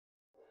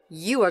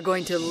You are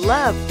going to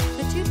love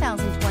the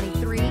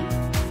 2023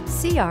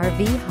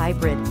 CR-V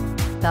Hybrid.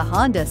 The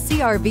Honda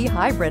CR-V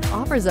Hybrid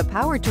offers a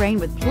powertrain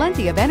with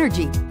plenty of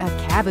energy, a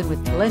cabin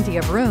with plenty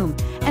of room,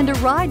 and a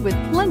ride with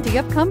plenty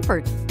of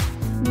comfort.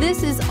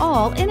 This is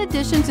all in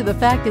addition to the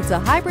fact it's a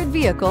hybrid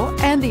vehicle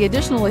and the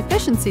additional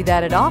efficiency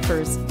that it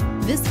offers.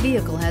 This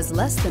vehicle has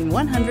less than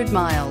 100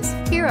 miles.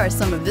 Here are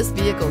some of this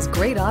vehicle's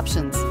great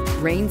options: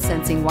 rain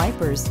sensing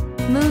wipers,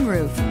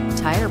 moonroof,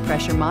 tire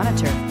pressure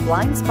monitor,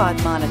 blind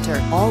spot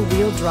monitor,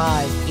 all-wheel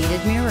drive,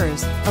 heated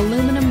mirrors,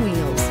 aluminum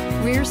wheels,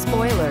 rear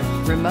spoiler,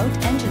 remote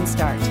engine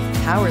start,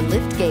 power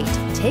lift gate.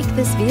 Take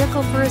this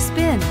vehicle for a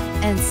spin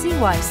and see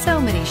why so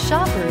many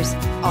shoppers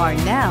are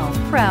now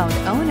proud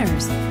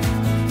owners.